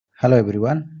Hello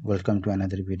everyone, welcome to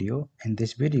another video. In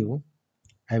this video,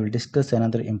 I will discuss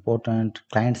another important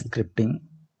client scripting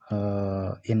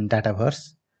in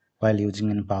Dataverse while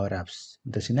using in Power Apps.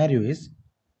 The scenario is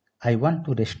I want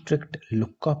to restrict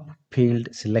lookup field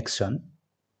selection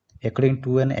according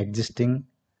to an existing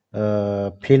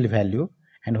field value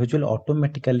and which will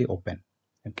automatically open.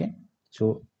 Okay,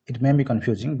 so it may be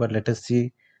confusing, but let us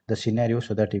see the scenario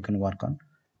so that you can work on.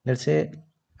 Let's say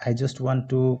I just want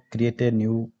to create a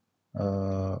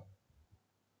uh,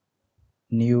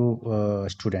 new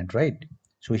student, right?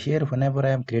 So here whenever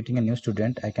I am creating a new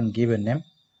student, I can give a name.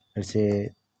 Let's say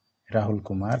Rahul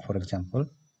Kumar, for example,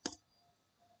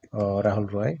 or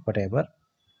Rahul Roy, whatever.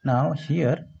 Now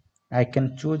here I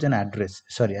can choose an address,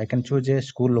 sorry, I can choose a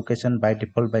school location by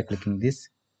default by clicking this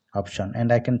option,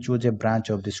 and I can choose a branch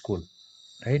of the school,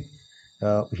 right?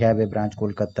 We have a branch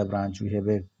Kolkata branch, we have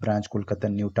a branch Kolkata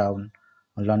New Town,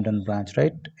 a London branch,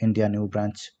 right? India new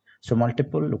branch. So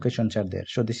multiple locations are there.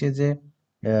 So this is a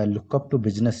lookup to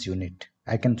business unit.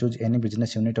 I can choose any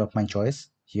business unit of my choice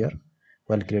here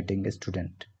while creating a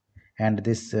student, and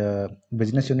this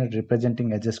business unit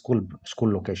representing as a school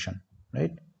location,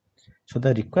 right? So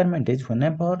the requirement is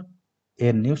whenever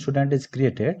a new student is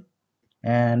created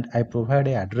and I provide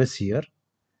a address here,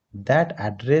 that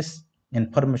address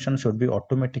information should be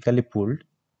automatically pulled,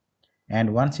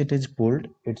 and once it is pulled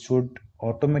it should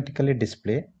automatically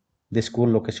display the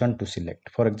school location to select.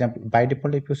 For example, by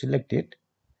default if you select it,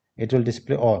 it will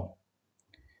display all,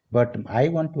 but I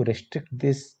want to restrict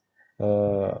this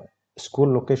uh,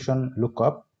 school location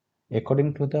lookup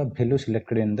according to the value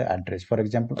selected in the address. For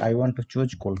example, I want to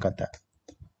choose Kolkata,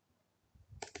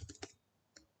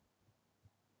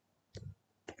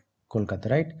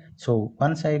 right? So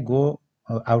once I go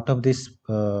out of this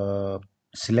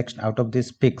selection, out of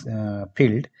this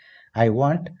field, I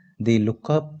want the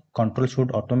lookup control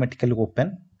should automatically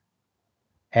open,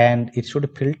 and it should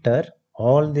filter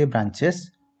all the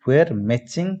branches where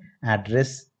matching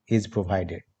address is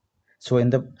provided. So in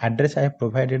the address I have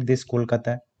provided this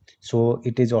Kolkata, so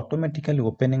it is automatically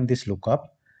opening this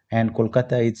lookup, and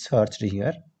Kolkata is searched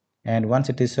here, and once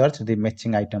it is searched the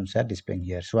matching items are displaying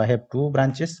here. So I have two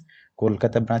branches,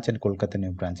 Kolkata branch and Kolkata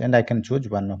new branch, and I can choose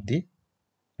one of the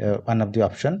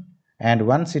option, and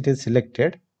once it is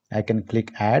selected I can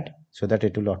click add so that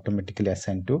it will automatically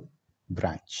assign to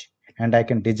branch, and I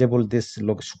can disable this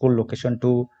school location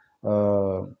to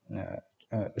uh,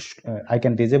 I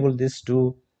can disable this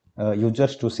to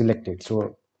users to select it.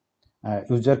 So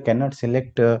user cannot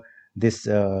select this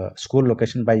school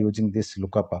location by using this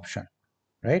lookup option,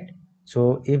 right?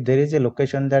 So if there is a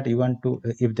location that you want to,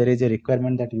 if there is a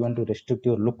requirement that you want to restrict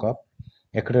your lookup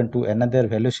according to another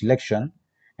value selection,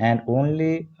 and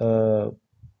only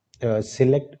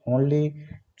select only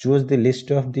choose the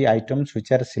list of the items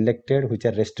which are selected, which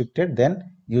are restricted, then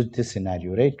use this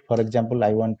scenario, right? For example,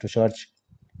 I want to search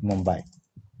Mumbai,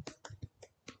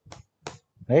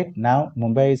 right? Now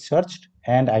Mumbai is searched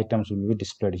and items will be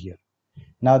displayed here.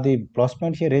 Now the plus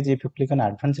point here is if you click on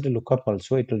advanced lookup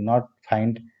also, it will not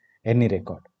find any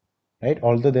record, right?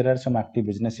 Although there are some active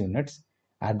business units,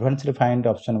 advanced find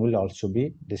option will also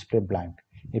be displayed blank.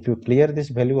 If you clear this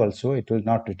value also, it will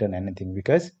not return anything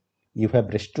because you have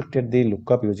restricted the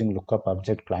lookup using lookup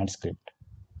object client script,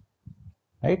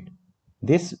 right?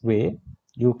 This way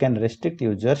you can restrict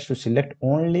users to select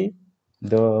only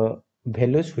the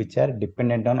values which are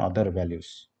dependent on other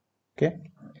values. Okay,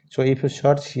 so if you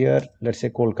search here, let's say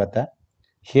Kolkata,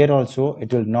 here also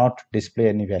it will not display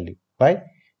any value. Why?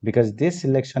 Because this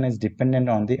selection is dependent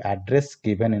on the address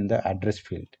given in the address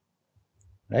field,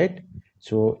 right?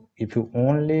 So if you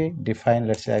only define,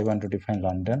 let's say I want to define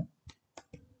London,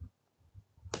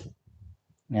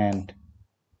 and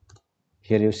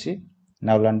here you see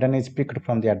now London is picked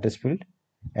from the address field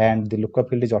and the lookup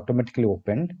field is automatically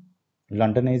opened.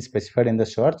 London is specified in the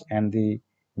search and the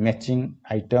matching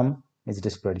item is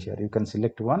displayed here. You can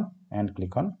select one and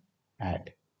click on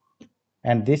add.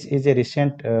 And this is a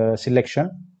recent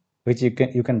selection which you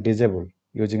can disable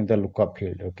using the lookup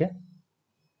field. Okay,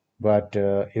 but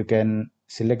you can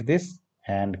select this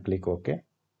and click OK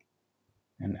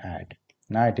and add.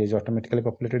 Now it is automatically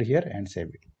populated here and save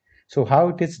it. So how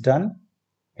it is done?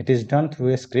 It is done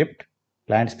through a script,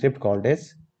 client script called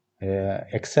as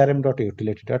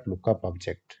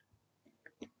xrm.utility.lokkupobject.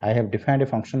 I have defined a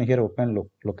function here, open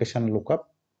location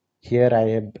lookup. Here I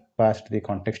have passed the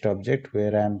context object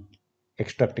where I am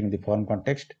extracting the form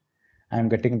context. I am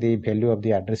getting the value of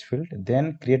the address field,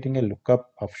 then creating a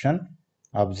lookup option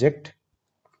object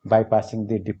by passing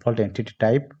the default entity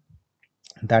type.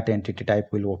 That entity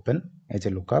type will open as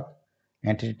a lookup.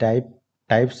 Entity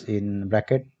types in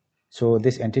bracket So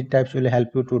this entity types will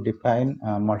help you to define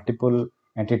multiple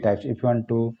entity types. If you want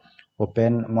to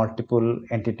open multiple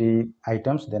entity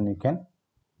items, then you can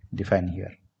define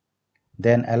here.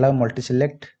 Then allow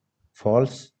multi-select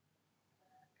false.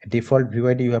 Default view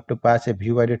ID, you have to pass a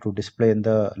view ID to display in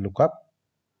the lookup.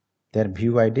 Then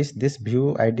view IDs, this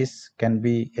view IDs can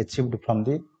be achieved from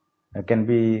the can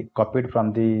be copied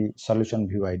from the solution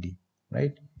view ID,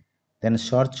 right? Then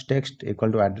search text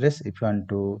equal to address. If you want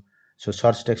to, so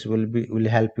search text will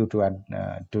help you to add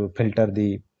to filter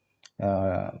the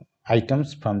uh,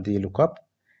 items from the lookup.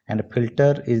 And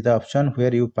filter is the option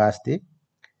where you pass the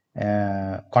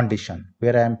condition,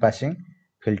 where I am passing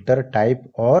filter type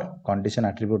or condition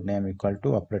attribute name equal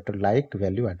to operator like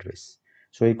value address.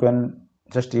 So you can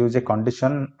just use a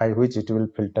condition by which it will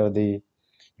filter the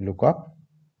lookup.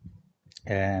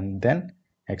 And then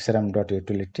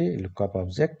xrm.utility lookup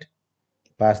object,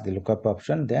 pass the lookup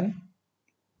option. Then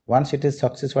once it is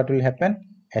success, what will happen?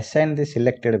 Assign the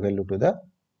selected value to the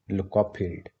lookup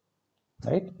field,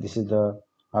 right? This is the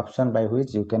option by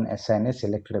which you can assign a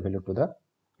selected value to the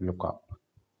lookup.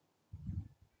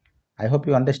 I hope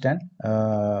you understand.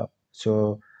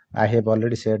 So I have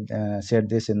already said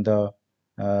this in the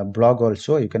blog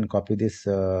also. You can copy this.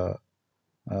 Uh,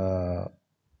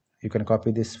 you can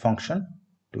copy this function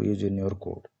to use in your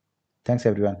code. Thanks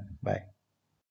everyone. Bye.